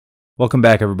Welcome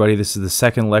back, everybody. This is the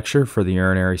second lecture for the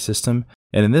urinary system,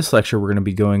 and in this lecture we're going to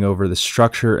be going over the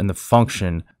structure and the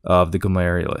function of the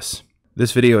glomerulus.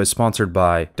 This video is sponsored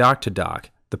by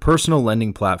Doc2Doc, the personal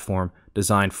lending platform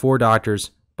designed for doctors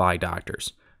by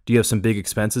doctors. Do you have some big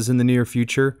expenses in the near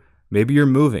future? Maybe you're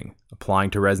moving,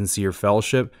 applying to residency or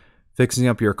fellowship, fixing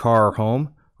up your car or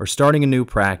home, or starting a new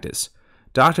practice.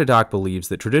 Doc2Doc believes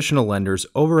that traditional lenders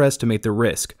overestimate the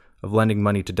risk of lending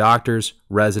money to doctors,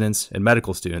 residents, and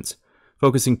medical students,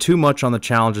 focusing too much on the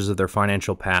challenges of their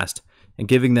financial past and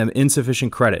giving them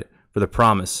insufficient credit for the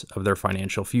promise of their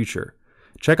financial future.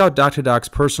 Check out Doc2Doc's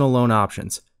personal loan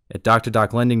options at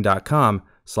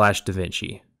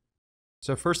doc2doclending.com/DaVinci.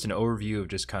 So first, an overview of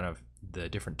just kind of the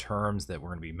different terms that we're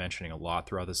going to be mentioning a lot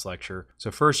throughout this lecture. So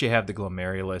first you have the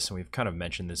glomerulus, and we've kind of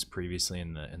mentioned this previously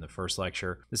in the first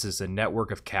lecture. This is a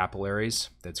network of capillaries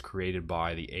that's created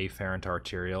by the afferent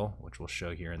arteriole, which we'll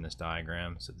show here in this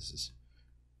diagram. So this is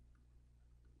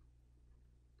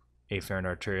afferent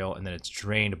arteriole, and then it's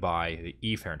drained by the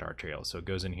efferent arteriole. So it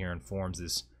goes in here and forms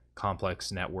this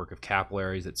complex network of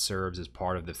capillaries that serves as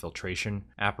part of the filtration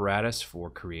apparatus for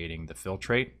creating the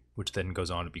filtrate, which then goes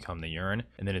on to become the urine,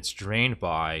 and then it's drained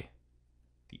by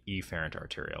the efferent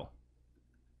arteriole,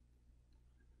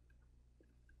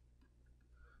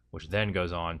 which then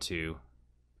goes on to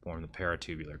form the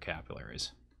paratubular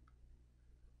capillaries.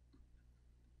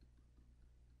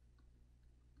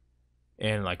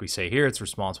 And like we say here, it's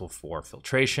responsible for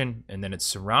filtration, and then it's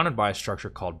surrounded by a structure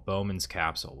called Bowman's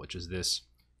capsule, which is this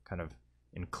kind of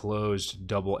enclosed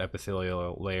double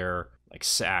epithelial layer, like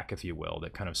sac, if you will,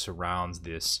 that kind of surrounds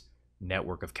this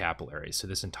network of capillaries. So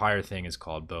this entire thing is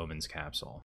called Bowman's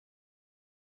capsule.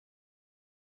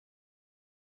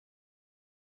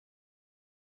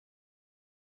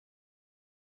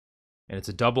 And it's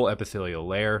a double epithelial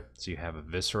layer, so you have a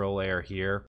visceral layer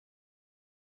here,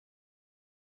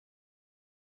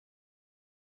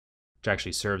 which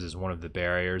actually serves as one of the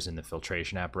barriers in the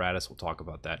filtration apparatus. We'll talk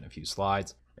about that in a few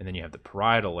slides. And then you have the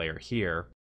parietal layer here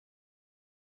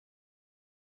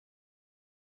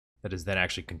that is then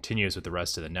actually continuous with the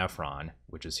rest of the nephron,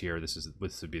 which is here. This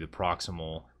would be the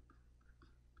proximal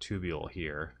tubule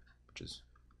here, which is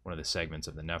one of the segments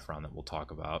of the nephron that we'll talk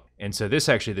about. And so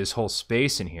this whole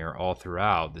space in here all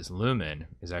throughout, this lumen,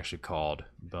 is actually called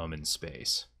Bowman's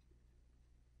space.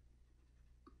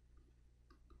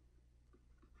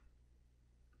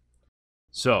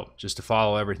 So just to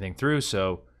follow everything through,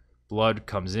 so blood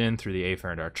comes in through the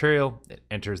afferent arteriole, it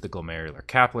enters the glomerular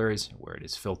capillaries, where it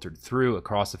is filtered through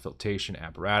across the filtration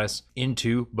apparatus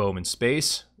into Bowman's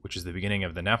space, which is the beginning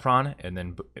of the nephron, and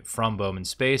then from Bowman's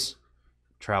space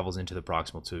travels into the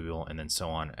proximal tubule, and then so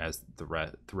on as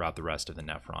throughout the rest of the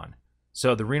nephron.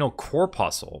 So the renal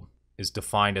corpuscle is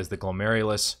defined as the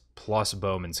glomerulus plus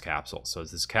Bowman's capsule. So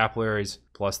it's this capillaries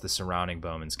plus the surrounding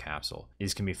Bowman's capsule.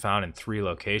 These can be found in three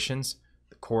locations: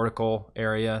 the cortical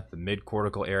area, the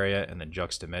midcortical area, and the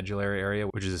juxtamedullary area,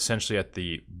 which is essentially at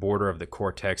the border of the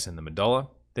cortex and the medulla.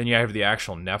 Then you have the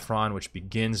actual nephron, which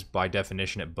begins by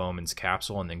definition at Bowman's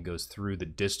capsule and then goes through the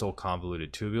distal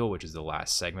convoluted tubule, which is the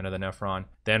last segment of the nephron.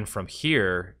 Then from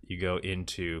here, you go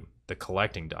into the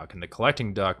collecting duct, and the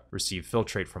collecting duct receives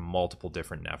filtrate from multiple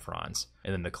different nephrons.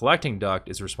 And then the collecting duct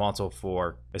is responsible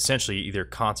for essentially either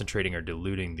concentrating or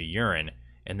diluting the urine,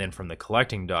 and then from the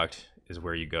collecting duct is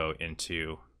where you go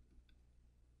into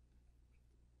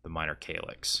the minor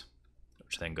calyx,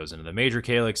 which then goes into the major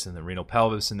calyx and the renal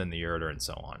pelvis and then the ureter and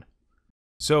so on.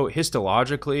 So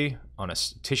histologically, on a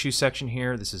tissue section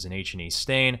here, this is an H&E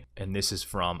stain, and this is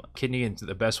from kidney. And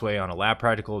the best way on a lab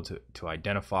practical to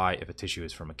identify if a tissue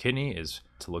is from a kidney is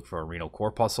to look for a renal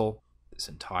corpuscle. This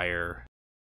entire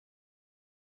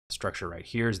structure right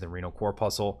here is the renal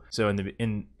corpuscle. So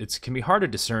it can be hard to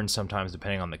discern sometimes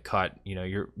depending on the cut. You know,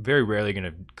 you're very rarely going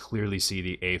to clearly see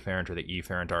the afferent or the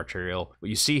efferent arteriole. What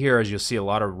you see here is you'll see a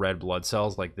lot of red blood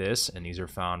cells like this, and these are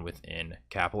found within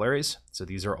capillaries. So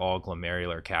these are all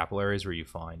glomerular capillaries where you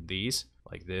find these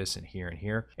like this and here and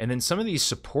here. And then some of these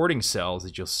supporting cells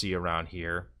that you'll see around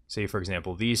here, say for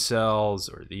example these cells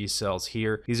or these cells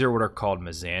here, these are what are called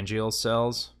mesangial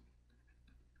cells.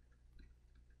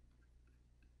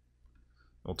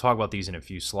 We'll talk about these in a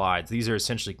few slides. These are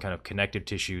essentially kind of connective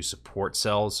tissue support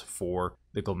cells for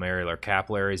the glomerular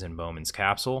capillaries and Bowman's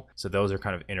capsule. So those are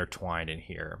kind of intertwined in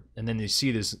here. And then you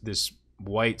see this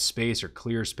white space or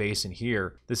clear space in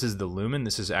here. This is the lumen.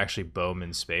 This is actually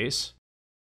Bowman's space,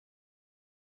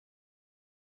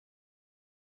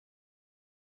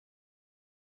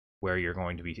 where you're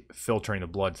going to be filtering the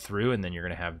blood through, and then you're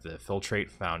going to have the filtrate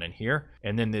found in here.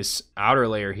 And then this outer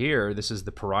layer here, this is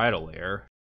the parietal layer.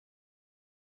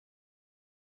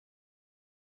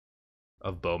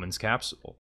 of Bowman's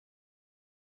capsule.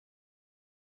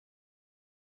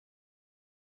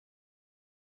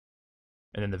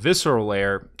 And then the visceral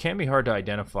layer can be hard to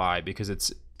identify because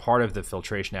it's part of the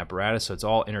filtration apparatus, so it's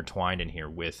all intertwined in here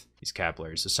with these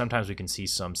capillaries. So sometimes we can see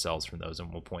some cells from those,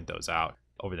 and we'll point those out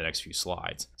over the next few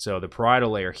slides. So the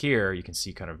parietal layer here, you can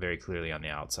see kind of very clearly on the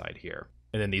outside here.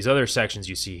 And then these other sections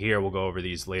you see here, we'll go over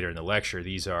these later in the lecture.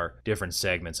 These are different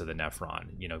segments of the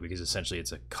nephron, because essentially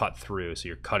it's a cut through. So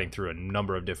you're cutting through a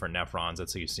number of different nephrons.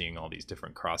 That's how you're seeing all these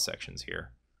different cross sections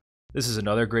here. This is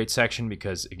another great section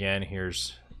because, again,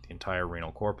 here's the entire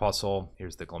renal corpuscle.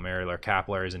 Here's the glomerular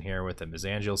capillaries in here with the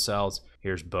mesangial cells.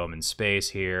 Here's Bowman space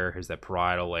here. Here's that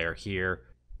parietal layer here.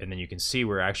 And then you can see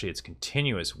where actually it's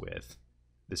continuous with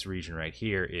this region right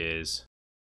here is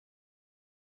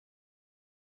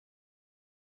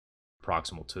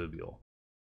proximal tubule.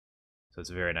 So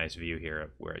it's a very nice view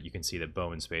here where you can see that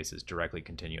Bowman space is directly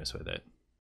continuous with it.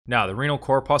 Now, the renal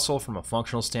corpuscle, from a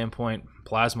functional standpoint,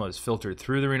 plasma is filtered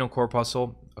through the renal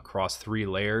corpuscle across 3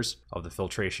 layers of the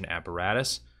filtration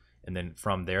apparatus. And then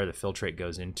from there, the filtrate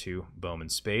goes into Bowman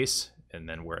space, and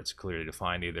then where it's clearly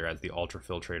defined either as the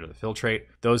ultrafiltrate or the filtrate.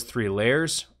 Those 3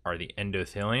 layers are the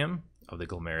endothelium of the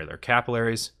glomerular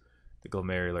capillaries, the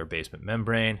glomerular basement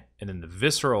membrane, and then the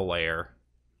visceral layer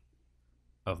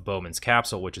of Bowman's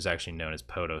capsule, which is actually known as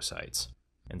podocytes.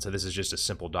 And so this is just a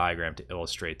simple diagram to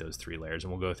illustrate those 3 layers,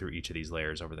 and we'll go through each of these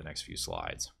layers over the next few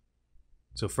slides.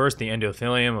 So first, the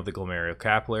endothelium of the glomerular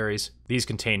capillaries. These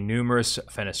contain numerous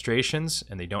fenestrations,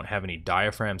 and they don't have any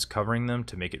diaphragms covering them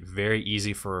to make it very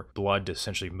easy for blood to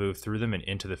essentially move through them and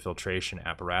into the filtration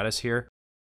apparatus here.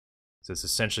 So it's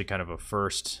essentially kind of a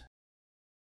first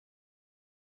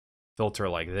filter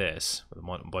like this, with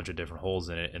a bunch of different holes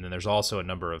in it. And then there's also a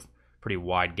number of pretty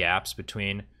wide gaps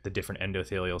between the different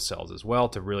endothelial cells as well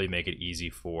to really make it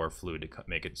easy for fluid to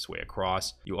make its way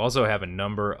across. You also have a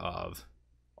number of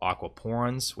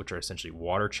aquaporins, which are essentially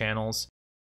water channels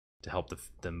to help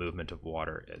the movement of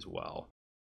water as well.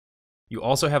 You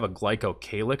also have a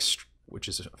glycocalyx, which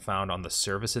is found on the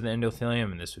surface of the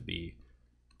endothelium, and this would be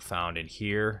found in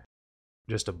here,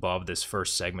 just above this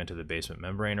first segment of the basement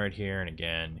membrane right here. And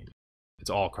again, it's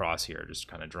all across here, just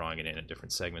kind of drawing it in at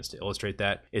different segments to illustrate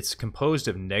that. It's composed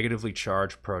of negatively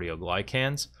charged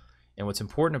proteoglycans, and what's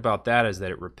important about that is that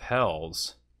it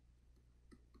repels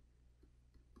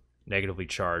negatively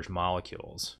charged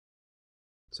molecules,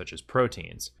 such as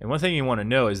proteins. And one thing you want to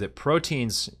know is that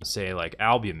proteins, say like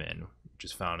albumin, which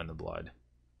is found in the blood,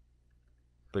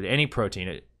 but any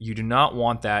protein, you do not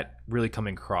want that really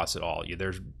coming across at all.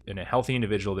 In a healthy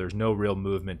individual, there's no real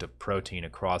movement of protein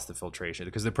across the filtration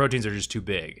because the proteins are just too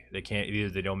big. Either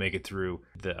they don't make it through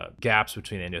the gaps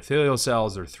between the endothelial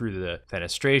cells or through the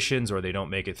fenestrations, or they don't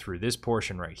make it through this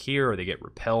portion right here, or they get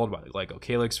repelled by the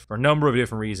glycocalyx. For a number of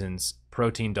different reasons,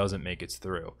 protein doesn't make its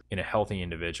through in a healthy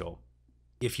individual.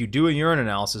 If you do a urine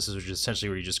analysis, which is essentially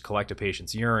where you just collect a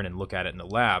patient's urine and look at it in the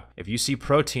lab, if you see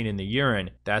protein in the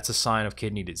urine, that's a sign of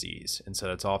kidney disease. And so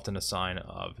that's often a sign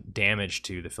of damage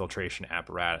to the filtration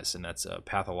apparatus, and that's a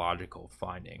pathological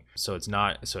finding. So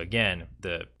again,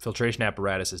 the filtration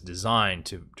apparatus is designed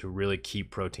to really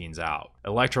keep proteins out.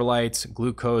 Electrolytes,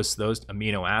 glucose, those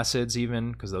amino acids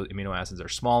even, because those amino acids are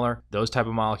smaller, those type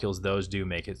of molecules, those do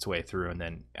make its way through and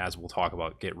then, as we'll talk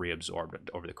about, get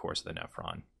reabsorbed over the course of the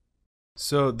nephron.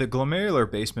 So the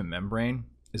glomerular basement membrane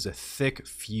is a thick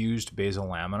fused basal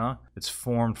lamina that's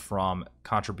formed from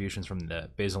contributions from the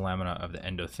basal lamina of the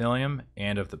endothelium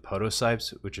and of the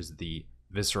podocytes, which is the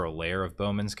visceral layer of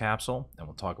Bowman's capsule, and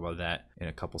we'll talk about that in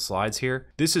a couple slides here.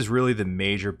 This is really the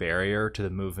major barrier to the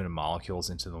movement of molecules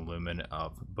into the lumen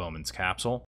of Bowman's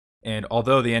capsule. And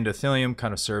although the endothelium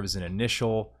kind of serves as an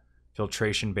initial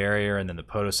filtration barrier, and then the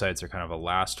podocytes are kind of a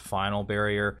last final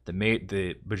barrier,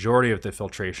 the majority of the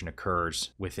filtration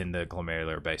occurs within the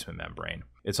glomerular basement membrane.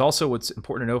 It's also, what's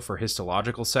important to know for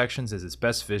histological sections is it's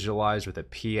best visualized with a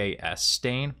PAS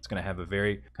stain. It's going to have a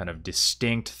very kind of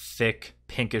distinct, thick,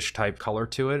 pinkish type color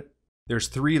to it. There's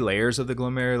 3 layers of the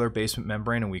glomerular basement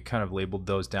membrane, and we kind of labeled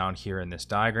those down here in this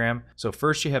diagram. So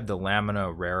first you have the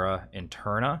lamina rara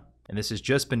interna, and this is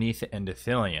just beneath the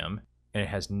endothelium, and it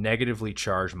has negatively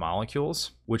charged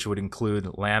molecules, which would include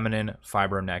laminin,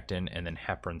 fibronectin, and then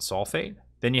heparin sulfate.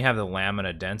 Then you have the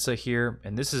lamina densa here,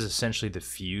 and this is essentially the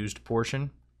fused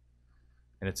portion.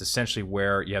 And it's essentially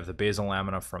where you have the basal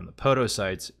lamina from the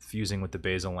podocytes fusing with the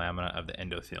basal lamina of the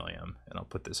endothelium. And I'll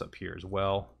put this up here as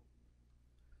well.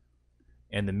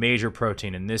 And the major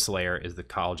protein in this layer is the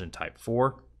collagen type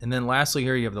 4. And then lastly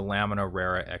here you have the lamina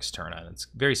rara externa. It's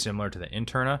very similar to the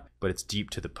interna, but it's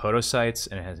deep to the podocytes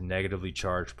and it has negatively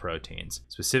charged proteins,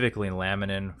 specifically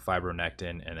laminin,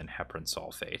 fibronectin, and then heparan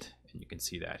sulfate. And you can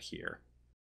see that here.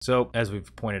 So as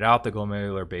we've pointed out, the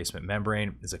glomerular basement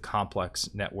membrane is a complex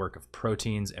network of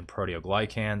proteins and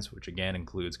proteoglycans, which again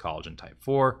includes collagen type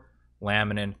 4,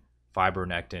 laminin,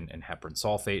 fibronectin, and heparan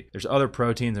sulfate. There's other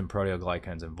proteins and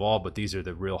proteoglycans involved, but these are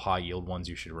the real high yield ones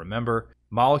you should remember.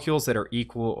 Molecules that are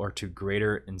equal or to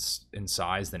greater in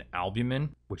size than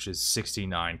albumin, which is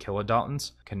 69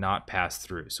 kilodaltons, cannot pass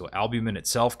through. So albumin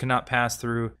itself cannot pass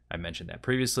through. I mentioned that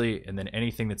previously. And then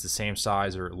anything that's the same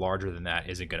size or larger than that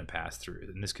isn't going to pass through.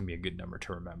 And this can be a good number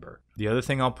to remember. The other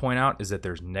thing I'll point out is that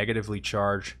there's negatively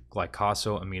charged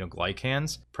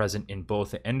glycosaminoglycans present in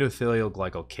both the endothelial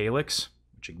glycocalyx,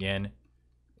 which again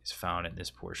is found in this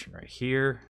portion right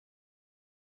here,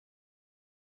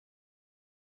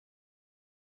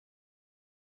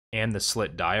 and the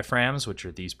slit diaphragms, which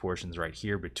are these portions right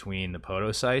here between the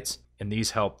podocytes. And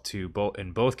these help to,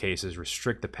 in both cases,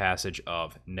 restrict the passage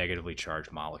of negatively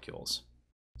charged molecules.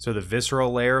 So the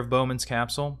visceral layer of Bowman's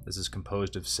capsule, this is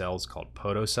composed of cells called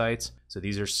podocytes. So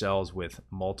these are cells with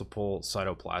multiple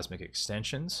cytoplasmic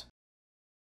extensions.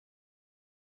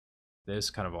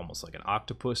 This kind of almost like an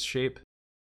octopus shape.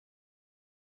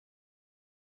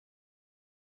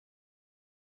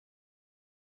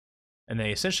 And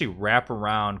they essentially wrap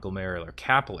around glomerular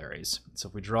capillaries. So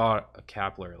if we draw a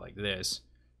capillary like this,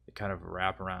 they kind of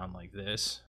wrap around like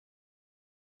this.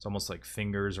 It's almost like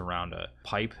fingers around a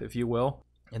pipe, if you will.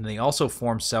 And they also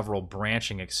form several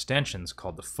branching extensions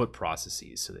called the foot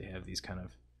processes. So they have these kind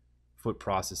of foot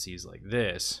processes like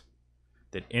this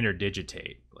that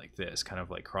interdigitate like this, kind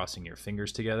of like crossing your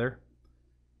fingers together.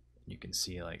 You can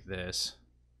see like this.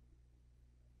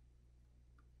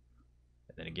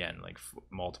 And then again, like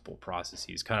multiple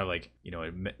processes, kind of like, you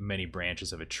know, many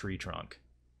branches of a tree trunk.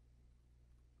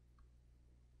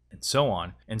 And so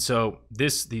on. And so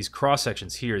these cross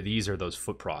sections here, these are those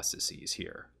foot processes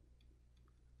here.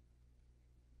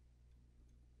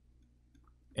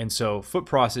 And so foot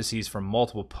processes from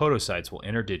multiple podocytes will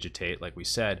interdigitate, like we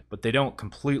said, but they don't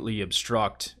completely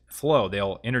obstruct flow.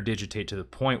 They'll interdigitate to the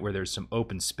point where there's some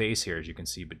open space here, as you can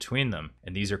see, between them.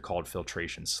 And these are called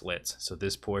filtration slits. So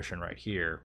this portion right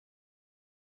here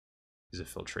is a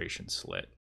filtration slit.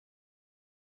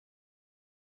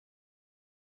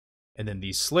 And then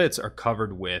these slits are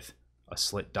covered with a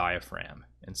slit diaphragm.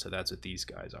 And so that's what these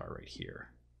guys are right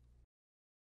here.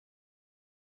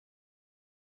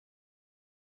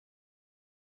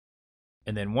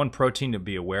 And then one protein to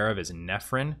be aware of is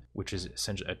nephrin, which is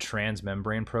essentially a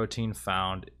transmembrane protein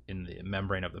found in the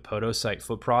membrane of the podocyte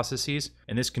foot processes.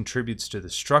 And this contributes to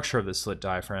the structure of the slit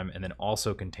diaphragm and then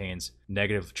also contains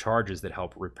negative charges that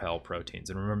help repel proteins.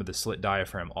 And remember, the slit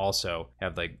diaphragm also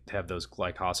have those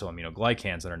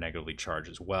glycosaminoglycans that are negatively charged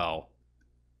as well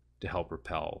to help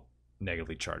repel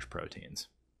negatively charged proteins.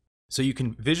 So you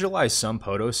can visualize some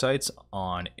podocytes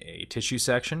on a tissue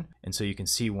section. And so you can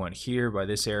see one here by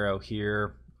this arrow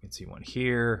here. You can see one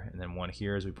here, and then one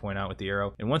here as we point out with the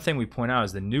arrow. And one thing we point out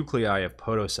is the nuclei of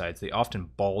podocytes, they often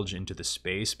bulge into the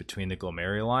space between the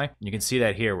glomeruli. And you can see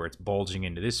that here where it's bulging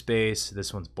into this space,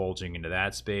 this one's bulging into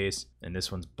that space, and this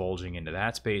one's bulging into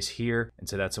that space here. And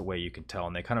so that's a way you can tell.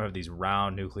 And they kind of have these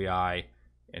round nuclei,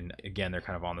 and again, they're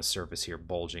kind of on the surface here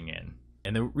bulging in.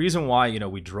 And the reason why, you know,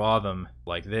 we draw them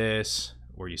like this,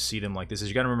 or you see them like this, is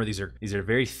you got to remember these are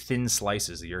very thin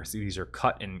slices. These are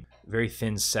cut in very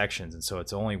thin sections, and so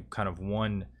it's only kind of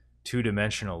one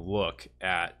two-dimensional look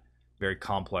at very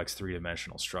complex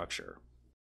three-dimensional structure.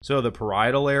 So the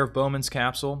parietal layer of Bowman's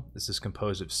capsule, this is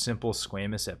composed of simple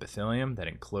squamous epithelium that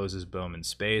encloses Bowman's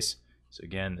space. So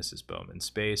again, this is Bowman's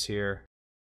space here.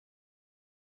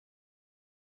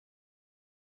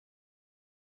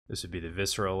 This would be the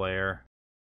visceral layer.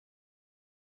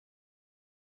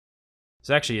 This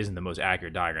actually isn't the most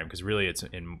accurate diagram because really it's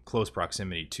in close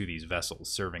proximity to these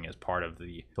vessels serving as part of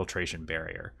the filtration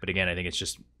barrier. But again, I think it's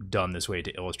just done this way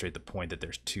to illustrate the point that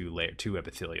there's two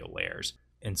epithelial layers.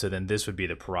 And so then this would be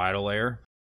the parietal layer.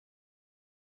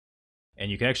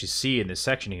 And you can actually see in this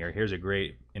section here, here's a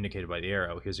great, indicated by the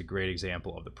arrow, here's a great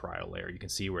example of the parietal layer. You can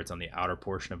see where it's on the outer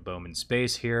portion of Bowman's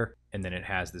space here, and then it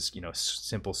has this, you know,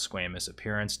 simple squamous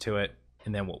appearance to it.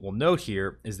 And then what we'll note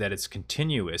here is that it's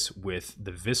continuous with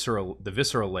the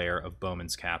visceral layer of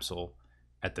Bowman's capsule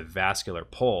at the vascular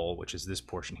pole, which is this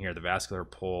portion here, the vascular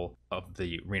pole of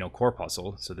the renal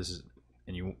corpuscle. So this is,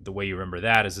 and the way you remember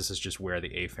that is this is just where the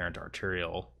afferent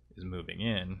arteriole is moving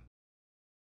in.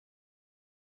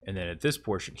 And then at this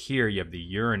portion here, you have the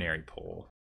urinary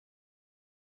pole.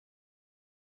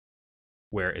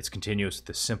 where it's continuous with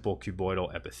the simple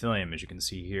cuboidal epithelium, as you can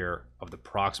see here, of the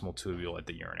proximal tubule at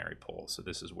the urinary pole. So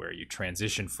this is where you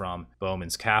transition from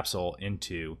Bowman's capsule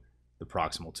into the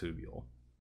proximal tubule.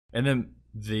 And then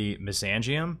the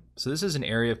mesangium. So this is an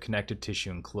area of connective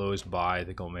tissue enclosed by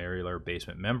the glomerular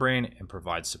basement membrane and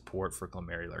provides support for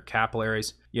glomerular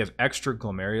capillaries. You have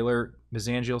extraglomerular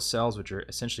mesangial cells, which are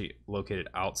essentially located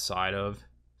outside of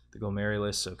the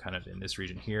glomerulus, so kind of in this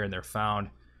region here, and they're found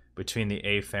between the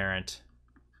afferent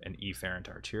and efferent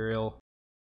arteriole.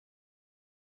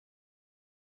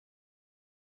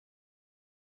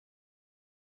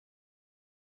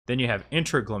 Then you have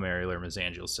intraglomerular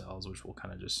mesangial cells, which we'll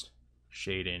kind of just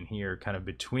shade in here, kind of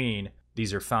between.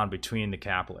 These are found between the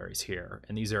capillaries here.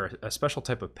 And these are a special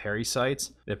type of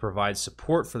pericytes that provide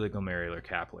support for the glomerular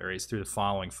capillaries through the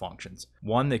following functions.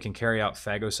 One, they can carry out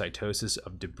phagocytosis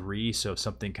of debris. So if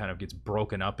something kind of gets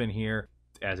broken up in here,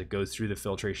 as it goes through the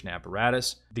filtration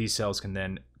apparatus, these cells can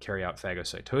then carry out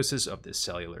phagocytosis of this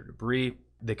cellular debris.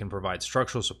 They can provide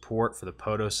structural support for the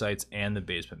podocytes and the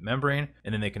basement membrane,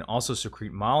 and then they can also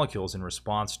secrete molecules in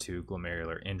response to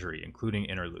glomerular injury, including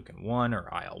interleukin-1 or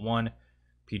IL-1,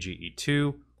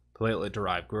 PGE2,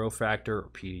 platelet-derived growth factor or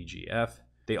PDGF.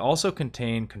 They also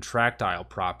contain contractile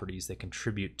properties that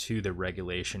contribute to the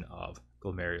regulation of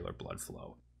glomerular blood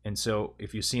flow. And so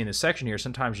if you see in this section here,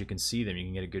 sometimes you can see them. You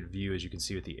can get a good view, as you can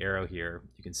see with the arrow here.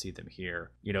 You can see them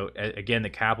here. You know, again,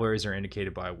 the capillaries are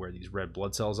indicated by where these red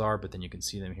blood cells are, but then you can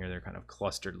see them here. They're kind of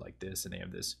clustered like this, and they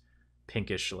have this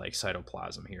pinkish like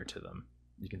cytoplasm here to them.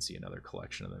 You can see another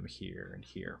collection of them here and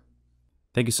here.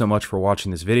 Thank you so much for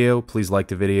watching this video. Please like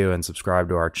the video and subscribe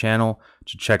to our channel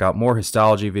to check out more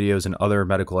histology videos and other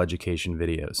medical education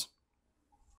videos.